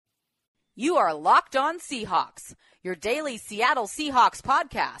You are Locked On Seahawks, your daily Seattle Seahawks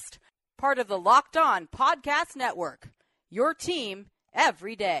podcast, part of the Locked On Podcast Network, your team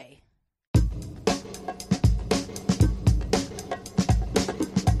every day.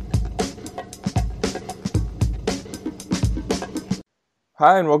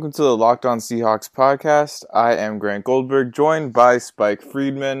 Hi, and welcome to the Locked On Seahawks podcast. I am Grant Goldberg, joined by Spike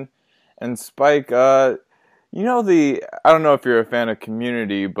Friedman. And Spike, I don't know if you're a fan of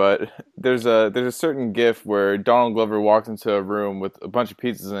Community, but there's a certain gif where Donald Glover walks into a room with a bunch of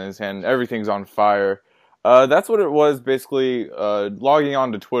pizzas in his hand and everything's on fire. That's what it was, basically, logging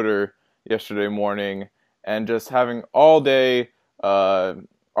on to Twitter yesterday morning and just having all day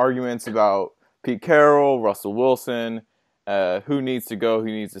arguments about Pete Carroll, Russell Wilson, who needs to go, who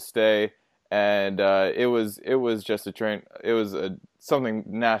needs to stay, and it was just a train. It was something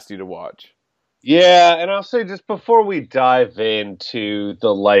nasty to watch. Yeah, and I'll say just before we dive into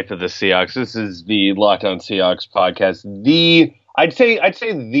the life of the Seahawks, this is the Locked On Seahawks podcast. I'd say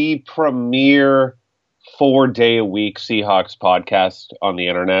the premier 4-day-a-week Seahawks podcast on the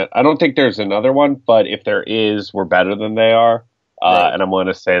internet. I don't think there's another one, but if there is, we're better than they are, right. And I'm going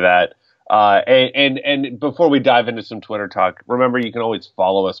to say that. And before we dive into some Twitter talk, remember you can always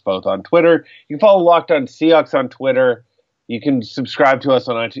follow us both on Twitter. You can follow Locked On Seahawks on Twitter. You can subscribe to us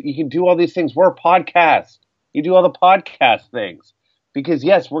on iTunes. You can do all these things. We're a podcast. You do all the podcast things. Because,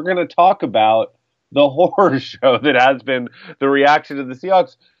 yes, we're going to talk about the horror show that has been the reaction to the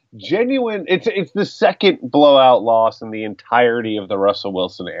Seahawks. Genuine. It's the second blowout loss in the entirety of the Russell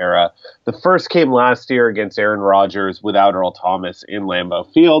Wilson era. The first came last year against Aaron Rodgers without Earl Thomas in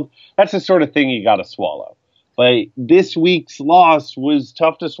Lambeau Field. That's the sort of thing you got to swallow. But this week's loss was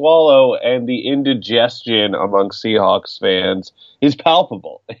tough to swallow, and the indigestion among Seahawks fans is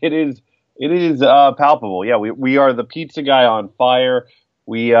palpable. It is palpable. Yeah, we are the pizza guy on fire.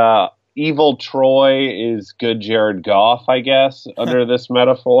 Evil Troy is good Jared Goff, I guess, under this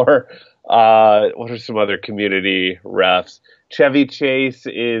metaphor. What are some other Community refs? Chevy Chase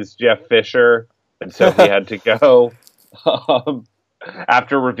is Jeff Fisher, and so he had to go.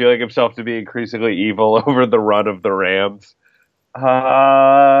 After revealing himself to be increasingly evil over the run of the Rams.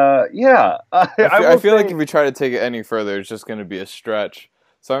 I feel like if we try to take it any further, it's just going to be a stretch.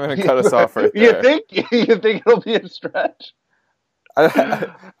 So I'm going to cut us off right there. You think it'll be a stretch?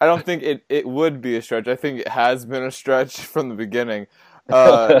 I don't think it would be a stretch. I think it has been a stretch from the beginning.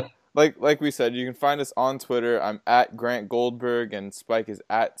 Like we said, you can find us on Twitter. I'm at Grant Goldberg, and Spike is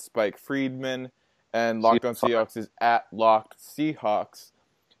at Spike Friedman. And Locked On Seahawks is at Locked Seahawks.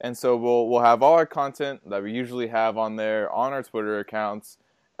 And so we'll have all our content that we usually have on there on our Twitter accounts.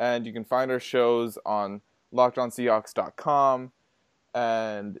 And you can find our shows on LockedOnSeahawks.com.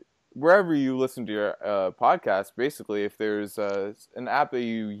 And wherever you listen to your podcast, basically, if there's an app that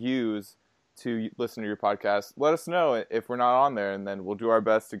you use to listen to your podcast, let us know if we're not on there. And then we'll do our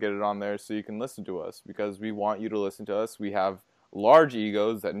best to get it on there so you can listen to us. Because we want you to listen to us. We have large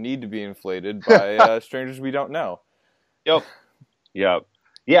egos that need to be inflated by strangers we don't know. Yep. Yeah.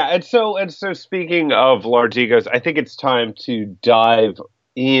 And so speaking of large egos, I think it's time to dive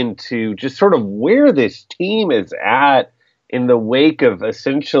into just sort of where this team is at in the wake of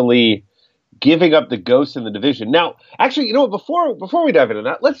essentially giving up the ghost in the division. Now, actually, you know what? Before we dive into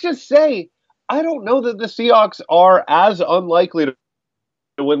that, let's just say I don't know that the Seahawks are as unlikely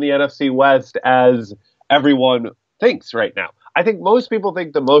to win the NFC West as everyone thinks right now. I think most people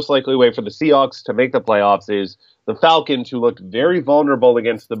think the most likely way for the Seahawks to make the playoffs is the Falcons, who looked very vulnerable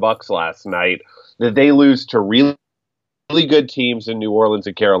against the Bucs last night, that they lose to really, really good teams in New Orleans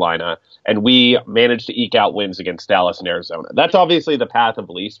and Carolina, and we managed to eke out wins against Dallas and Arizona. That's obviously the path of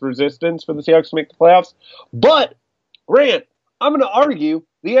least resistance for the Seahawks to make the playoffs. But, Grant, I'm going to argue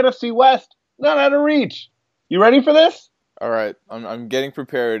the NFC West, not out of reach. You ready for this? All right, I'm getting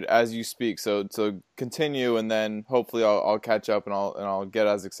prepared as you speak. So continue, and then hopefully I'll catch up and I'll get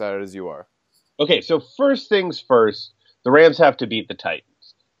as excited as you are. Okay, so first things first, the Rams have to beat the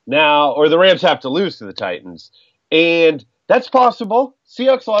Titans now, or the Rams have to lose to the Titans, and that's possible.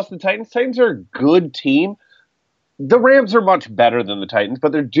 Seahawks lost to the Titans. Titans are a good team. The Rams are much better than the Titans,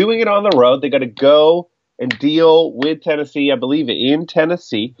 but they're doing it on the road. They got to go and deal with Tennessee. I believe in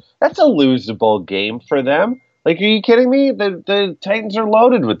Tennessee. That's a losable game for them. Like, are you kidding me? The Titans are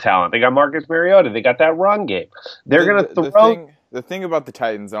loaded with talent. They got Marcus Mariota. They got that run game. They're going to throw. The thing about the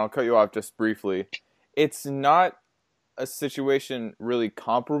Titans, and I'll cut you off just briefly, it's not a situation really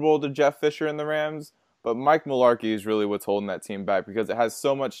comparable to Jeff Fisher and the Rams, but Mike Mularkey is really what's holding that team back because it has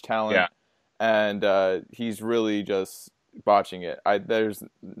so much talent, and he's really just botching it. There's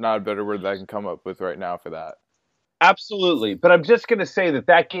not a better word that I can come up with right now for that. Absolutely. But I'm just going to say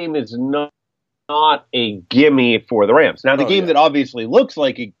that game is not a gimme for the Rams. Now, the game that obviously looks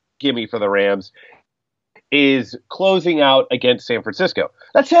like a gimme for the Rams is closing out against San Francisco.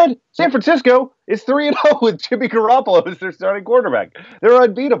 That said, San Francisco is 3-0 with Jimmy Garoppolo as their starting quarterback. They're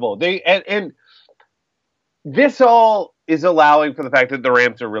unbeatable. And this all is allowing for the fact that the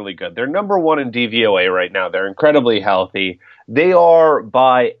Rams are really good. They're number 1 in DVOA right now. They're incredibly healthy. They are,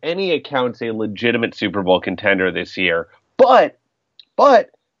 by any accounts, a legitimate Super Bowl contender this year. But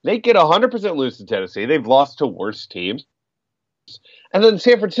they get 100% lose to Tennessee. They've lost to worse teams. And then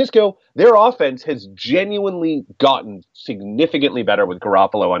San Francisco, their offense has genuinely gotten significantly better with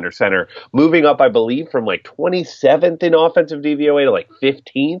Garoppolo under center, moving up, I believe, from like 27th in offensive DVOA to like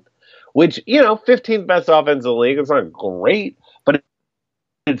 15th, which, 15th best offense in the league. It's not great, but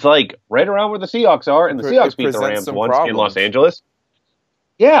it's like right around where the Seahawks are, and the Seahawks beat the Rams once in Los Angeles.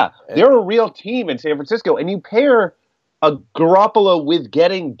 Yeah, they're a real team in San Francisco, and you pair a Garoppolo with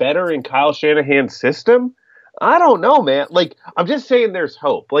getting better in Kyle Shanahan's system. I don't know, man. Like, I'm just saying there's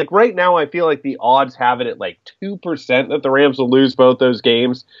hope. Like, right now, I feel like the odds have it at like 2% that the Rams will lose both those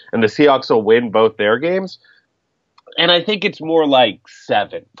games and the Seahawks will win both their games. And I think it's more like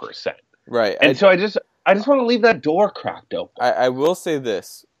 7%. Right. And so I just want to leave that door cracked open. I will say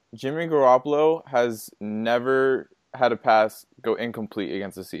this. Jimmy Garoppolo has never had a pass go incomplete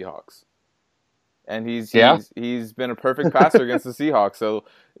against the Seahawks. And he's been a perfect passer against the Seahawks. So,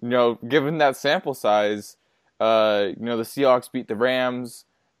 given that sample size, the Seahawks beat the Rams,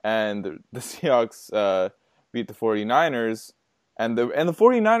 and the Seahawks beat the 49ers, and the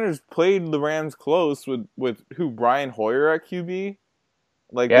 49ers played the Rams close with Brian Hoyer at QB.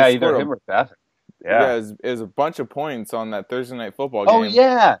 Like, either him or Beth. Yeah, it was a bunch of points on that Thursday Night Football game. Oh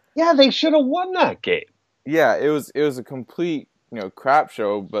yeah, they should have won that game. Yeah, it was a complete crap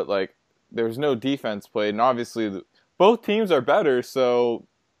show, but like there was no defense played, and obviously both teams are better. So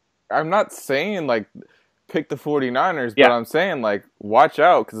I'm not saying like pick the 49ers, but I'm saying like watch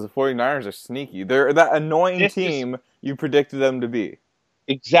out because the 49ers are sneaky. They're that annoying team you predicted them to be.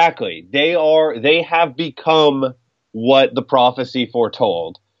 Exactly, they have become what the prophecy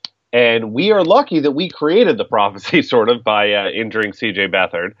foretold. And we are lucky that we created the prophecy, sort of, by injuring C.J.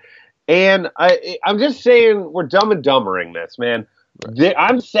 Beathard. And I'm just saying we're dumb and dumbering this, man. Right.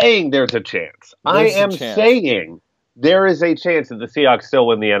 I'm saying there's a chance. I am saying there is a chance that the Seahawks still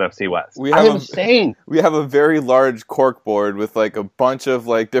win the NFC West. We have a very large cork board with like a bunch of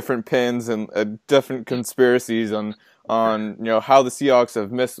like different pins and different conspiracies on how the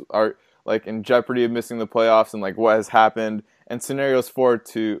Seahawks are like in jeopardy of missing the playoffs and like what has happened. And scenarios for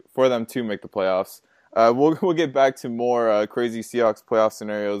them to make the playoffs. We'll get back to more crazy Seahawks playoff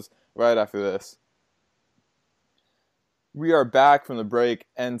scenarios right after this. We are back from the break,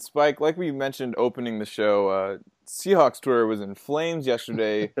 and Spike, like we mentioned opening the show, Seahawks Twitter was in flames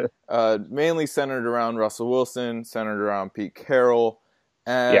yesterday, mainly centered around Russell Wilson, centered around Pete Carroll,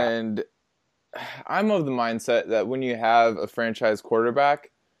 and I'm of the mindset that when you have a franchise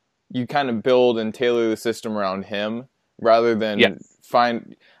quarterback, you kind of build and tailor the system around him. Rather than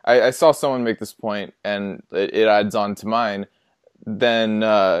find, I saw someone make this point, and it adds on to mine. Then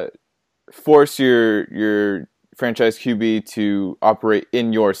force your franchise QB to operate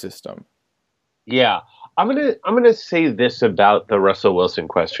in your system. Yeah, I'm gonna say this about the Russell Wilson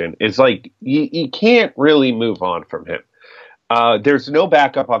question. It's like you can't really move on from him. There's no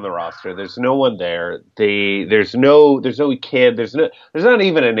backup on the roster. There's no one there. There's no kid. There's not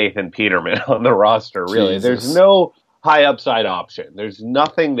even a Nathan Peterman on the roster. Really, Jesus. There's no high upside option. There's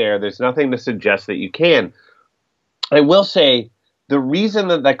nothing there. There's nothing to suggest that you can. I will say the reason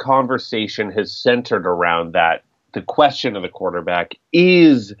that conversation has centered around the question of the quarterback,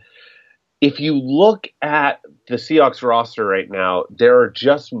 is if you look at the Seahawks roster right now, there are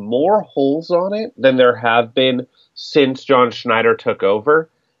just more holes on it than there have been since John Schneider took over,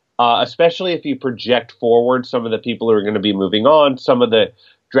 especially if you project forward some of the people who are going to be moving on, some of the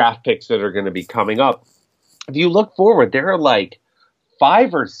draft picks that are going to be coming up. If you look forward, there are like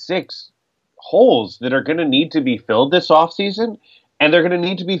 5 or 6 holes that are going to need to be filled this offseason, and they're going to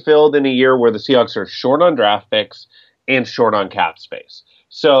need to be filled in a year where the Seahawks are short on draft picks and short on cap space.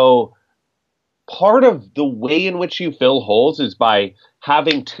 So part of the way in which you fill holes is by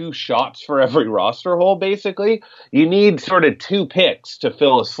having 2 shots for every roster hole, basically. You need sort of 2 picks to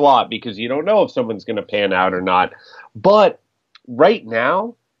fill a slot because you don't know if someone's going to pan out or not. But right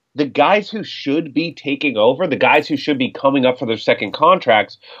now, the guys who should be taking over, the guys who should be coming up for their second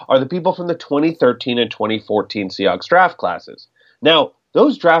contracts, are the people from the 2013 and 2014 Seahawks draft classes. Now,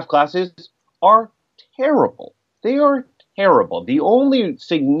 those draft classes are terrible. They are terrible. The only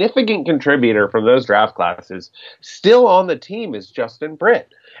significant contributor from those draft classes still on the team is Justin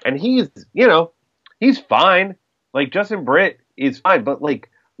Britt. And he's fine. Like, Justin Britt is fine, but like,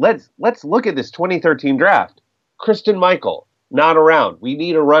 let's look at this 2013 draft. Kristen Michael, not around. We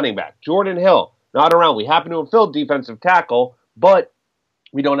need a running back. Jordan Hill, not around. We happen to have filled defensive tackle, but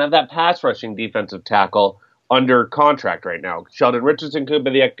we don't have that pass rushing defensive tackle under contract right now. Sheldon Richardson could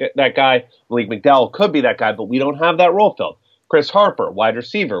be that guy. Malik McDowell could be that guy, but we don't have that role filled. Chris Harper, wide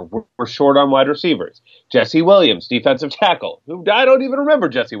receiver. We're short on wide receivers. Jesse Williams, defensive tackle. I don't even remember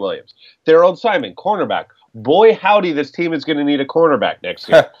Jesse Williams. Daryl Simon, cornerback. Boy, howdy, this team is going to need a cornerback next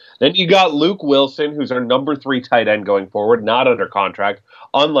year. Then you got Luke Wilson, who's our number 3 tight end going forward, not under contract,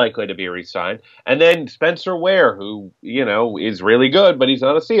 unlikely to be re-signed. And then Spencer Ware, who, is really good, but he's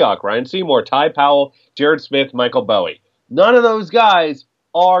not a Seahawk. Ryan Seymour, Ty Powell, Jared Smith, Michael Bowie. None of those guys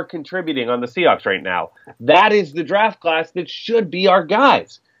are contributing on the Seahawks right now. That is the draft class that should be our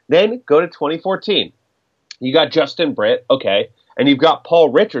guys. Then go to 2014. You got Justin Britt, okay, and you've got Paul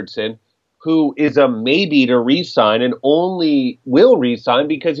Richardson, who is a maybe to re-sign and only will re-sign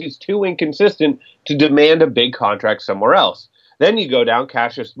because he's too inconsistent to demand a big contract somewhere else. Then you go down,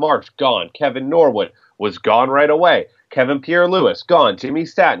 Cassius Marsh, gone. Kevin Norwood was gone right away. Kevin Pierre-Louis, gone. Jimmy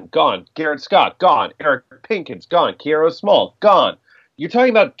Staton, gone. Garrett Scott, gone. Eric Pinkins, gone. Kiero Small, gone. You're talking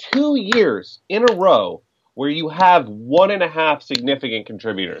about 2 years in a row where you have 1.5 significant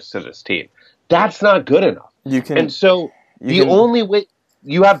contributors to this team. That's not good enough. Only way...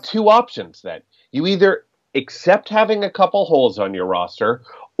 You have 2 options then. You either accept having a couple holes on your roster,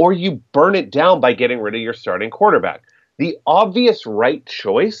 or you burn it down by getting rid of your starting quarterback. The obvious right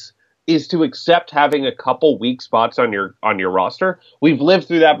choice is to accept having a couple weak spots on your roster. We've lived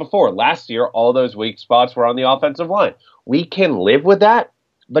through that before. Last year, all those weak spots were on the offensive line. We can live with that,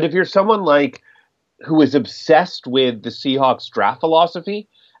 but if you're someone like who is obsessed with the Seahawks draft philosophy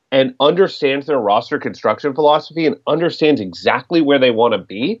and understands their roster construction philosophy and understands exactly where they want to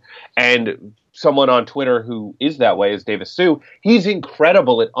be. And someone on Twitter who is that way is Davis Sue. He's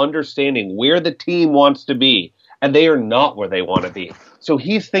incredible at understanding where the team wants to be, and they are not where they want to be. So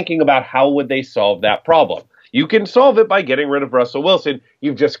he's thinking about how would they solve that problem. You can solve it by getting rid of Russell Wilson.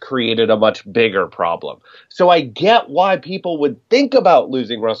 You've just created a much bigger problem. So I get why people would think about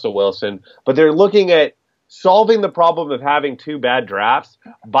losing Russell Wilson, but they're looking at solving the problem of having 2 bad drafts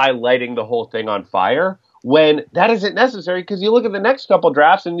by lighting the whole thing on fire, when that isn't necessary, because you look at the next couple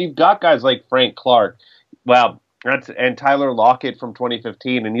drafts and you've got guys like Frank Clark, and Tyler Lockett from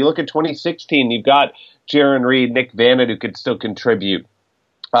 2015, and you look at 2016, you've got Jaron Reed, Nick Vannon, who could still contribute,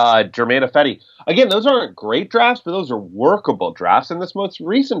 Jermaine Ifedi. Again, those aren't great drafts, but those are workable drafts, and this most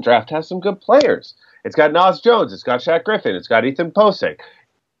recent draft has some good players. It's got Nas Jones, it's got Shaq Griffin, it's got Ethan Posick.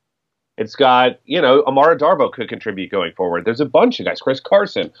 It's got, Amara Darbo could contribute going forward. There's a bunch of guys. Chris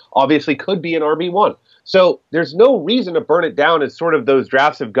Carson obviously could be an RB1. So there's no reason to burn it down as sort of those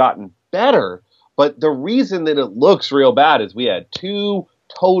drafts have gotten better. But the reason that it looks real bad is we had 2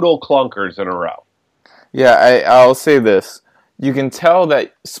 total clunkers in a row. Yeah, I'll say this. You can tell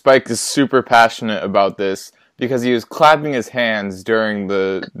that Spike is super passionate about this because he was clapping his hands during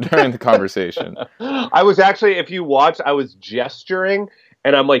the conversation. I was actually, if you watch, I was gesturing.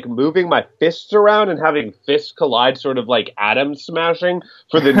 And I'm like moving my fists around and having fists collide, sort of like atom smashing,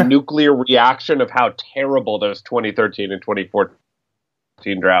 for the nuclear reaction of how terrible those 2013 and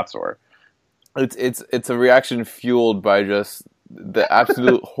 2014 drafts were. It's a reaction fueled by just the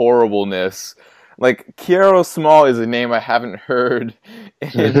absolute horribleness. Like, Kiero Small is a name I haven't heard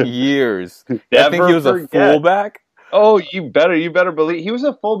in years. I think he was a fullback. Oh, you better believe he was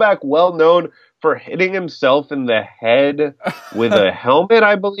a fullback, well known for hitting himself in the head with a helmet,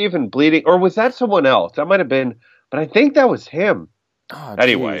 I believe, and bleeding. Or was that someone else? That might have been, but I think that was him. Oh,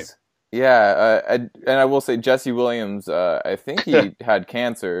 anyway. Geez. Yeah, and I will say Jesse Williams, I think he had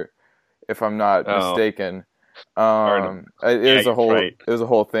cancer, if I'm not mistaken. It was a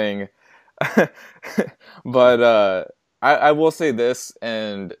whole thing. But I will say this,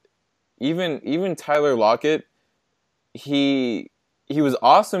 and even Tyler Lockett, he was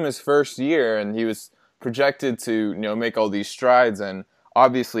awesome his first year, and he was projected to make all these strides, and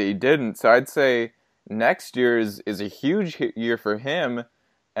obviously he didn't. So I'd say next year is a huge year for him,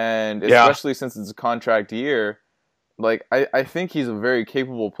 and especially since it's a contract year. Like, I think he's a very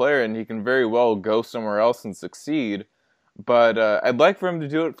capable player, and he can very well go somewhere else and succeed. But I'd like for him to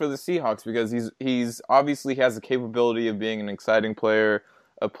do it for the Seahawks, because he's obviously has the capability of being an exciting player,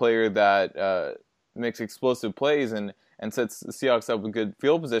 a player that makes explosive plays and sets the Seahawks up in good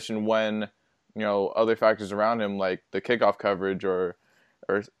field position when other factors around him, like the kickoff coverage or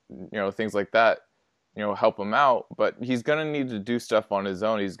things like that, help him out, but he's going to need to do stuff on his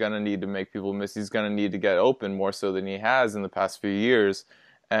own. He's going to need to make people miss. He's going to need to get open more so than he has in the past few years.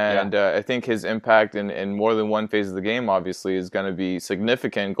 And I think his impact in more than one phase of the game, obviously, is going to be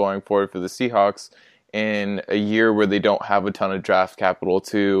significant going forward for the Seahawks in a year where they don't have a ton of draft capital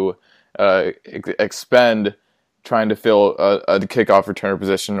to expend trying to fill a kickoff returner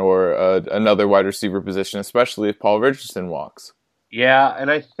position or another wide receiver position, especially if Paul Richardson walks. Yeah, and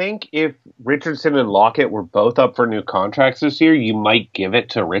I think if Richardson and Lockett were both up for new contracts this year, you might give it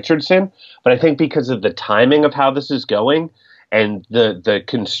to Richardson. But I think because of the timing of how this is going and the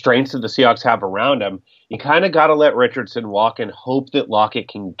constraints that the Seahawks have around him, you kind of got to let Richardson walk and hope that Lockett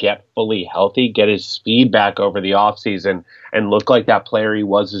can get fully healthy, get his speed back over the offseason, and look like that player he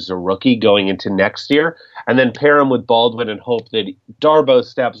was as a rookie going into next year. And then pair him with Baldwin and hope that Darboh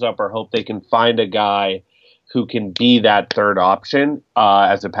steps up, or hope they can find a guy who can be that third option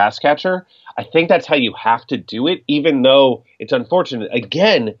as a pass catcher. I think that's how you have to do it, even though it's unfortunate.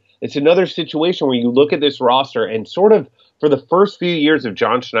 Again, it's another situation where you look at this roster and sort of for the first few years of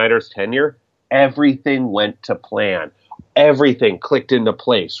John Schneider's tenure, everything went to plan. Everything clicked into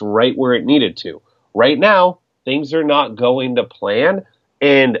place right where it needed to. Right now, things are not going to plan.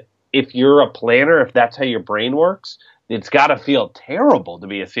 And if you're a planner, if that's how your brain works, it's got to feel terrible to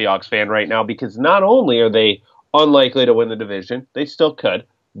be a Seahawks fan right now, because not only are they unlikely to win the division, they still could,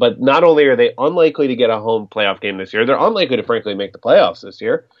 but not only are they unlikely to get a home playoff game this year, they're unlikely to frankly make the playoffs this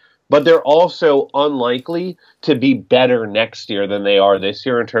year, but they're also unlikely to be better next year than they are this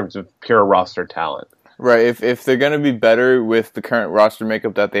year in terms of pure roster talent. Right. If they're going to be better with the current roster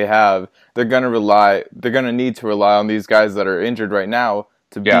makeup that they have, they're going to need to rely on these guys that are injured right now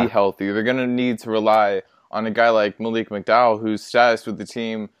to be healthy. They're going to need to rely on a guy like Malik McDowell, whose status with the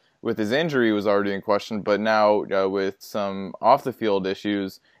team with his injury was already in question, but now with some off-the-field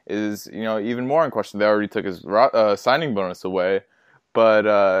issues is even more in question. They already took his signing bonus away, but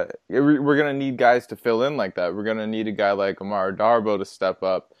we're going to need guys to fill in like that. We're going to need a guy like Amara Darboh to step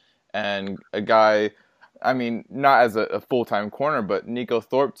up, and a guy, not as a full-time corner, but Nico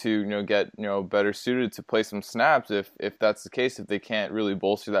Thorpe to get better suited to play some snaps if that's the case, if they can't really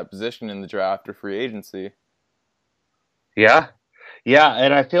bolster that position in the draft or free agency. Yeah,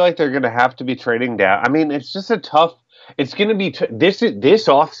 and I feel like they're going to have to be trading down. It's just it's going to be this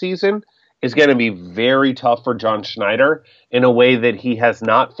offseason is going to be very tough for John Schneider in a way that he has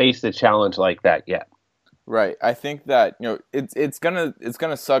not faced a challenge like that yet. Right. I think that it's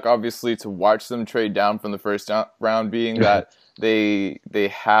gonna suck, obviously, to watch them trade down from the first round, being that they're gonna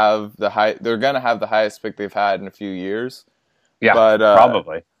have the highest pick they've had in a few years. Yeah, but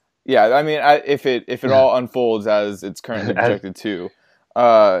probably. Yeah, if it all unfolds as it's currently projected to,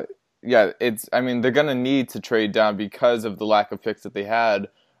 they're gonna need to trade down because of the lack of picks that they had,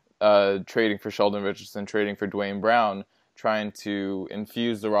 trading for Sheldon Richardson, trading for Dwayne Brown, trying to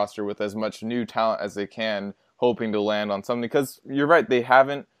infuse the roster with as much new talent as they can, hoping to land on something. Because you're right, they've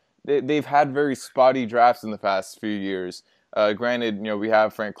had very spotty drafts in the past few years. Granted, we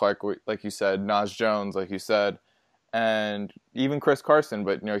have Frank Clark, like you said, Naz Jones, like you said, and even Chris Carson,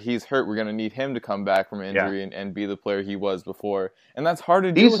 but he's hurt. We're going to need him to come back from injury and be the player he was before. And that's hard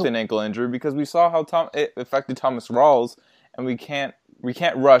to do with an ankle injury, because we saw how it affected Thomas Rawls, and we can't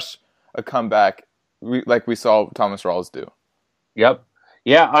rush a comeback like we saw Thomas Rawls do. Yep.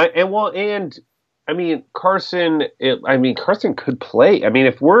 Yeah. Carson. Carson could play.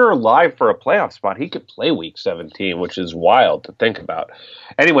 If we're live for a playoff spot, he could play Week 17, which is wild to think about.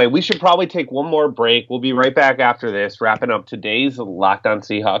 Anyway, we should probably take one more break. We'll be right back after this, wrapping up today's Locked On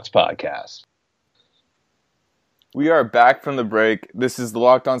Seahawks podcast. We are back from the break. This is the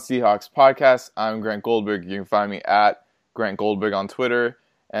Locked On Seahawks podcast. I'm Grant Goldberg. You can find me at Grant Goldberg on Twitter.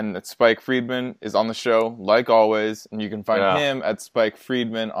 And Spike Friedman is on the show, like always. And you can find him at Spike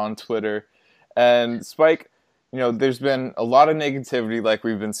Friedman on Twitter. And Spike, there's been a lot of negativity, like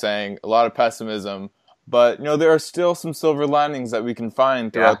we've been saying, a lot of pessimism. But, there are still some silver linings that we can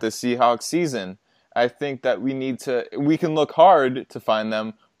find throughout this Seahawks season. I think that we can look hard to find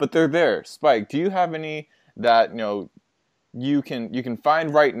them, but they're there. Spike, do you have any that, you can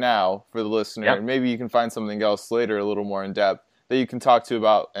find right now for the listener? Yep. And maybe you can find something else later, a little more in depth, that you can talk to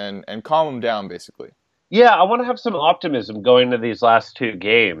about and calm them down, basically. Yeah, I want to have some optimism going into these last two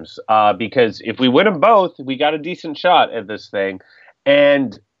games, because if we win them both, we got a decent shot at this thing.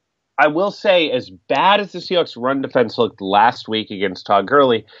 And I will say, as bad as the Seahawks run defense looked last week against Todd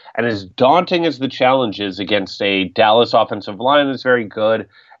Gurley, and as daunting as the challenge is against a Dallas offensive line that's very good,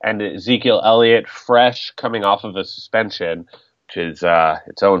 and Ezekiel Elliott fresh coming off of a suspension, which is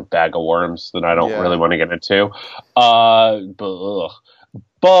its own bag of worms that I don't really want to get into.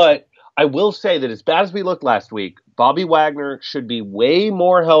 But I will say that as bad as we looked last week, Bobby Wagner should be way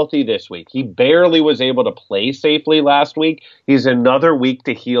more healthy this week. He barely was able to play safely last week. He's another week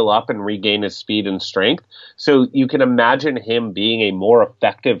to heal up and regain his speed and strength. So you can imagine him being a more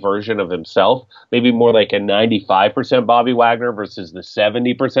effective version of himself, maybe more like a 95% Bobby Wagner versus the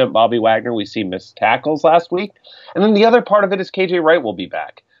 70% Bobby Wagner we see miss tackles last week. And then the other part of it is KJ Wright will be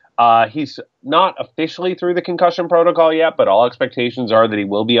back. He's not officially through the concussion protocol yet, but all expectations are that he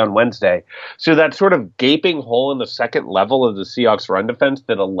will be on Wednesday. So that sort of gaping hole in the second level of the Seahawks run defense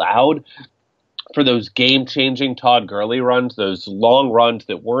that allowed for those game-changing Todd Gurley runs, those long runs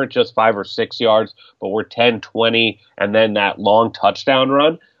that weren't just 5 or 6 yards, but were 10, 20, and then that long touchdown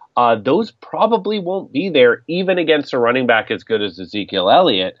run, those probably won't be there even against a running back as good as Ezekiel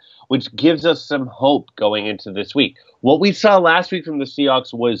Elliott, which gives us some hope going into this week. What we saw last week from the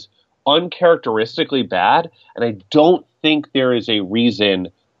Seahawks was uncharacteristically bad, and I don't think there is a reason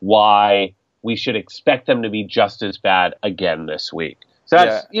why we should expect them to be just as bad again this week. So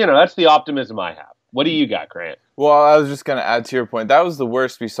that's the optimism I have. What do you got, Grant? Well, I was just going to add to your point. That was the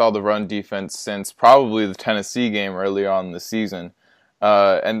worst we saw the run defense since probably the Tennessee game earlier on in the season.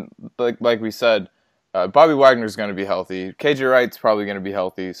 And like we said, Bobby Wagner's going to be healthy. KJ Wright's probably going to be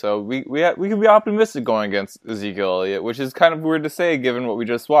healthy. So we can be optimistic going against Ezekiel Elliott, which is kind of weird to say given what we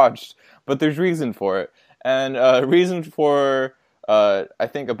just watched. But there's reason for it. And reason for, I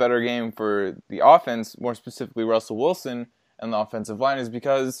think, a better game for the offense, more specifically Russell Wilson and the offensive line, is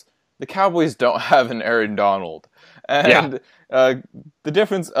because the Cowboys don't have an Aaron Donald. And the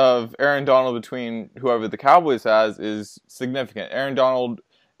difference of Aaron Donald between whoever the Cowboys has is significant. Aaron Donald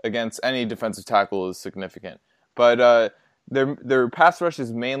against any defensive tackle is significant. But their pass rush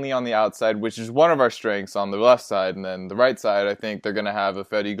is mainly on the outside, which is one of our strengths on the left side. And then the right side, I think they're going to have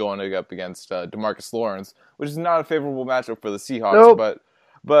Ifedi going up against DeMarcus Lawrence, which is not a favorable matchup for the Seahawks. Nope.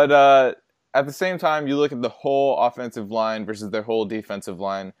 But at the same time, you look at the whole offensive line versus their whole defensive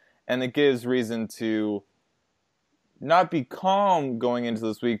line, and it gives reason to not be calm going into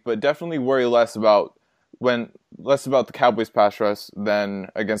this week, but definitely worry less about the Cowboys pass rush than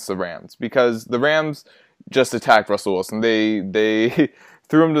against the Rams, because the Rams just attacked Russell Wilson. They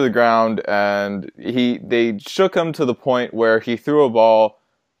threw him to the ground, and they shook him to the point where he threw a ball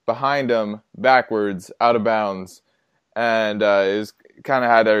behind him backwards out of bounds, and it was kind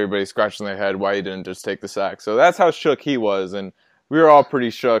of had everybody scratching their head why he didn't just take the sack. So that's how shook he was, and we were all pretty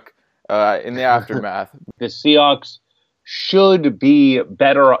shook in the aftermath. The Seahawks should be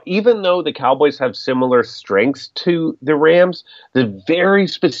better, even though the Cowboys have similar strengths to the Rams. The very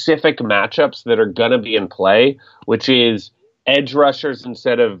specific matchups that are going to be in play, which is edge rushers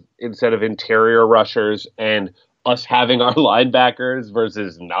instead of interior rushers, and us having our linebackers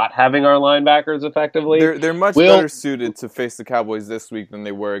versus not having our linebackers effectively. They're much better suited to face the Cowboys this week than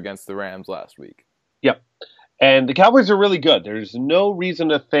they were against the Rams last week. Yep. And the Cowboys are really good. There's no reason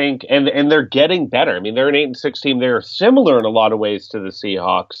to think, and they're getting better. I mean, they're an 8-6 team. They're similar in a lot of ways to the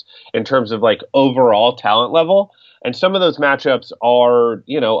Seahawks in terms of like overall talent level. And some of those matchups are,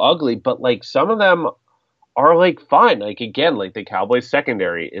 ugly, but like some of them are like fine. Like again, like the Cowboys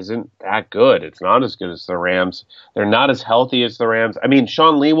secondary isn't that good. It's not as good as the Rams. They're not as healthy as the Rams. I mean,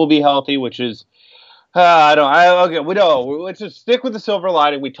 Sean Lee will be healthy, which is, let's just stick with the silver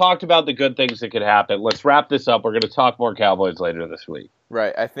lining. We talked about the good things that could happen. Let's wrap this up. We're going to talk more Cowboys later this week.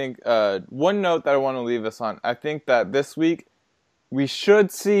 Right. I think one note that I want to leave us on, I think that this week we should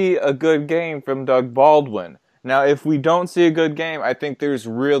see a good game from Doug Baldwin. Now, if we don't see a good game, I think there's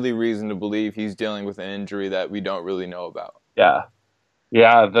really reason to believe he's dealing with an injury that we don't really know about. Yeah.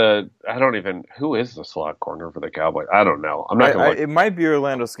 Who is the slot corner for the Cowboys? I don't know. I'm not going to. It might be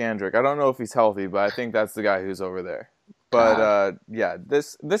Orlando Scandrick. I don't know if he's healthy, but I think that's the guy who's over there. But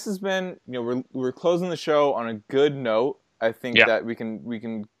this has been, we're closing the show on a good note. I think that we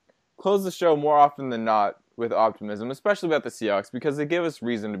can close the show more often than not with optimism, especially about the Seahawks, because they give us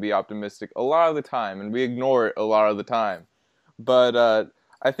reason to be optimistic a lot of the time, and we ignore it a lot of the time. But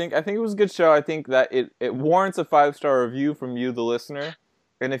I think it was a good show. I think that it warrants a 5-star review from you, the listener.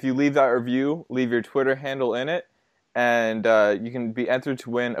 And if you leave that review, leave your Twitter handle in it, and you can be entered to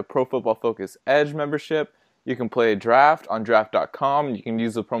win a Pro Football Focus Edge membership. You can play a draft on draft.com. You can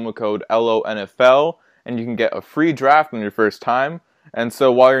use the promo code LONFL, and you can get a free draft on your first time. And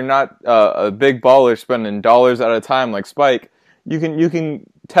so while you're not a big baller spending dollars at a time like Spike, you can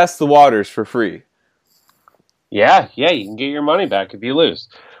test the waters for free. Yeah, you can get your money back if you lose.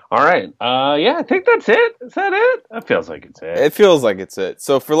 All right. I think that's it. Is that it? That feels like it's it. It feels like it's it.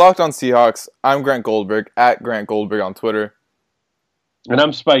 So for Locked On Seahawks, I'm Grant Goldberg, at Grant Goldberg on Twitter. And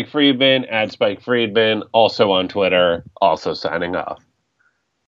I'm Spike Friedman, at Spike Friedman, also on Twitter, also signing off.